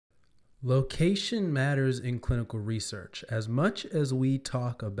Location matters in clinical research. As much as we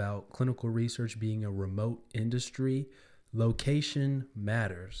talk about clinical research being a remote industry, location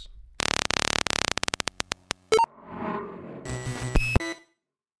matters.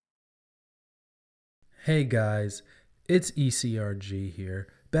 Hey guys, it's ECRG here,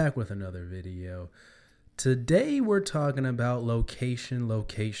 back with another video. Today we're talking about location.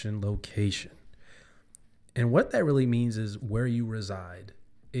 And what that really means is where you reside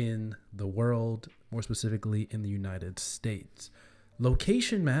in the world, more specifically in the United States.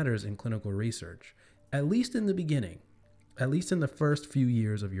 Location matters in clinical research, at least in the beginning, at least in the first few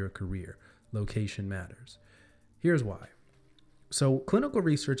years of your career. Location matters. Here's why. So, clinical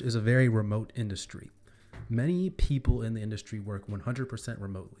research is a very remote industry. Many people in the industry work 100%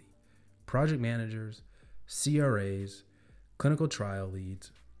 remotely. Project managers, CRAs, clinical trial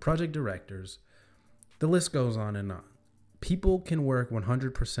leads, project directors, the list goes on and on. People can work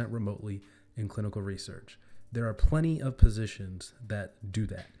 100% remotely in clinical research. There are plenty of positions that do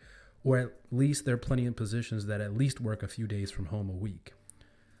that, or at least there are plenty of positions that at least work a few days from home a week.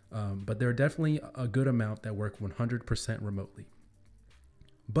 But there are definitely a good amount that work 100% remotely.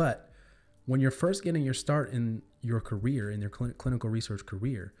 But when you're first getting your start in your career, in your clinical research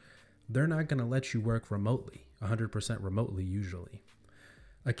career, they're not going to let you work remotely, 100% remotely usually.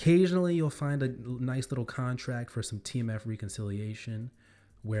 Occasionally, you'll find a nice little contract for some TMF reconciliation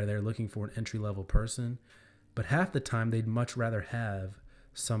where they're looking for an entry-level person. But half the time, they'd much rather have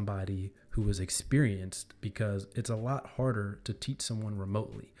somebody who is experienced because it's a lot harder to teach someone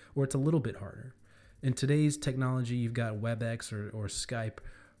remotely, or it's a little bit harder. In today's technology, you've got WebEx or Skype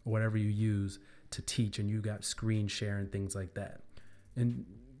or whatever you use to teach, and you've got screen share and things like that. And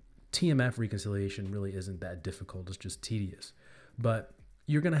TMF reconciliation really isn't that difficult. It's just tedious. But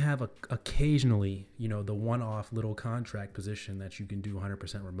you're going to have occasionally, the one-off little contract position that you can do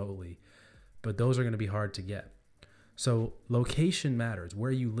 100% remotely, but those are going to be hard to get. So location matters.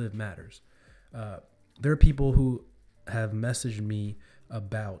 Where you live matters. There are people who have messaged me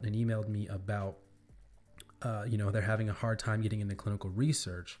about and emailed me about, they're having a hard time getting into clinical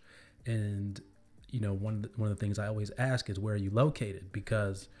research. And, one of the things I always ask is, where are you located?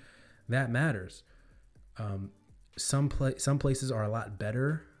 Because that matters. Some places are a lot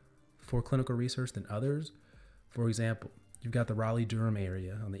better for clinical research than others. For example, you've got the Raleigh-Durham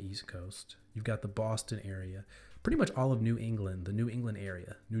area on the East Coast. You've got the Boston area, pretty much all of New England, the New England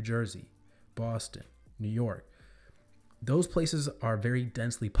area, New Jersey, Boston, New York. Those places are very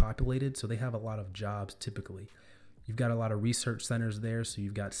densely populated, so they have a lot of jobs typically. You've got a lot of research centers there, so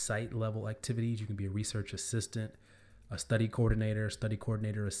you've got site level activities. You can be a research assistant, a study coordinator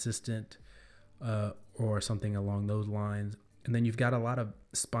assistant, or something along those lines. And then you've got a lot of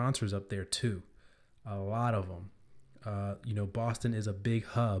sponsors up there too. A lot of them. Boston is a big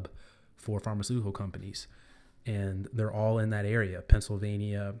hub for pharmaceutical companies, and they're all in that area.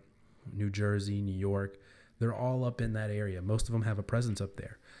 Pennsylvania, New Jersey, New York, they're all up in that area. Most of them have a presence up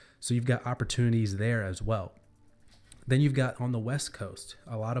there. So you've got opportunities there as well. Then you've got on the West Coast,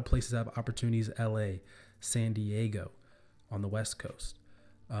 a lot of places have opportunities, LA, San Diego on the West Coast.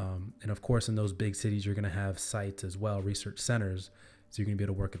 And of course, in those big cities, you're going to have sites as well, research centers. So you're going to be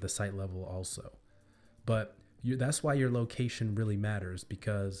able to work at the site level also. But that's why your location really matters,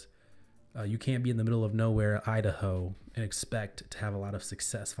 because you can't be in the middle of nowhere, Idaho, and expect to have a lot of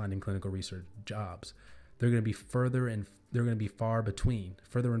success finding clinical research jobs. They're going to be further and far between.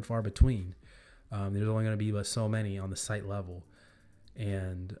 There's only going to be but so many on the site level.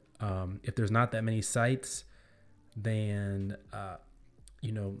 And if there's not that many sites, then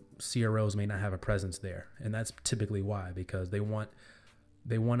CROs may not have a presence there. And that's typically why, because they want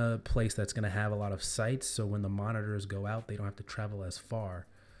a place that's going to have a lot of sites, so when the monitors go out, they don't have to travel as far.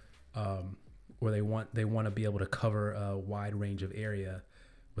 Or they want to be able to cover a wide range of area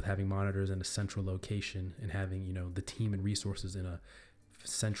with having monitors in a central location and having, the team and resources in a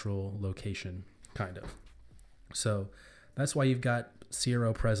central location, kind of. So that's why you've got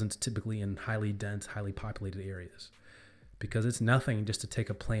CRO presence typically in highly dense, highly populated areas. Because it's nothing just to take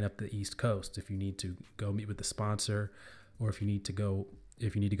a plane up the East Coast if you need to go meet with the sponsor, or if you need to go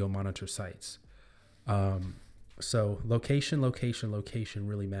monitor sites. So location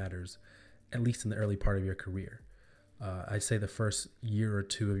really matters, at least in the early part of your career. I'd say the first year or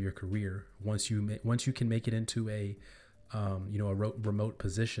two of your career, once you can make it into a remote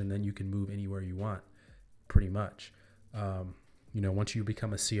position, then you can move anywhere you want, pretty much. Once you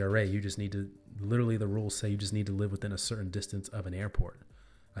become a CRA, you just need to, literally the rules say you just need to live within a certain distance of an airport.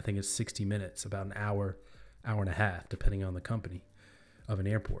 I think it's 60 minutes, about an hour and a half, depending on the company, of an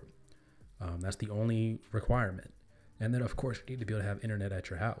airport. That's the only requirement. And then, of course, you need to be able to have internet at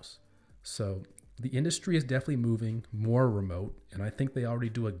your house. So the industry is definitely moving more remote, and I think they already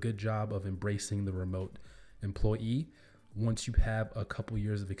do a good job of embracing the remote employee once you have a couple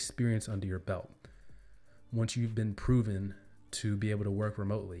years of experience under your belt, once you've been proven to be able to work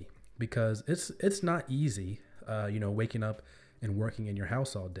remotely, because it's not easy, waking up and working in your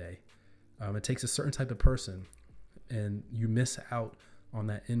house all day. It takes a certain type of person, and you miss out on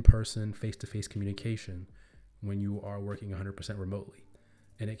that in-person, face-to-face communication when you are working 100% remotely,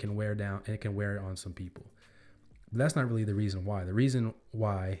 and it can wear down and it can wear on some people. But that's not really the reason why. The reason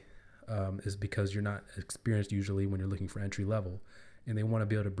why is because you're not experienced usually when you're looking for entry level, and they want to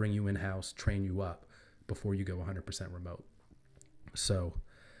be able to bring you in-house, train you up before you go 100% remote. So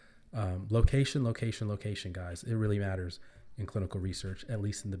location, guys, it really matters in clinical research, at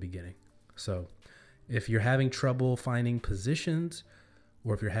least in the beginning. So if you're having trouble finding positions,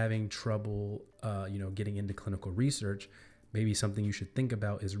 or if you're having trouble, getting into clinical research, maybe something you should think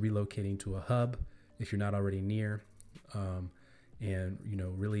about is relocating to a hub if you're not already near, and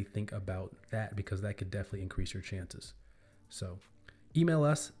really think about that, because that could definitely increase your chances. So email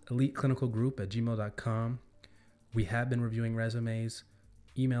us, eliteclinicalgroup@gmail.com. We have been reviewing resumes.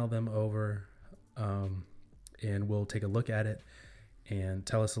 Email them over, and we'll take a look at it and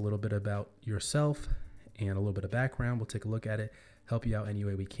tell us a little bit about yourself and a little bit of background. We'll take a look at it, help you out any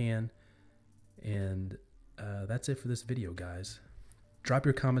way we can. And that's it for this video, guys. Drop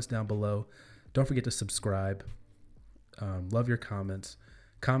your comments down below. Don't forget to subscribe. Love your comments.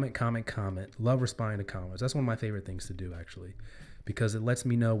 Comment. Love responding to comments. That's one of my favorite things to do, actually, because it lets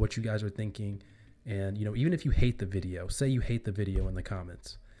me know what you guys are thinking. And, even if you hate the video, say you hate the video in the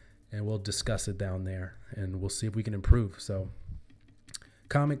comments, and we'll discuss it down there, and we'll see if we can improve. So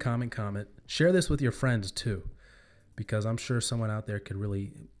comment. Share this with your friends too, because I'm sure someone out there could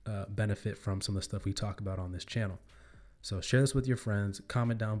really benefit from some of the stuff we talk about on this channel. So share this with your friends,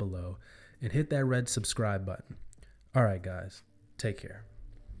 comment down below, and hit that red subscribe button. All right, guys, take care.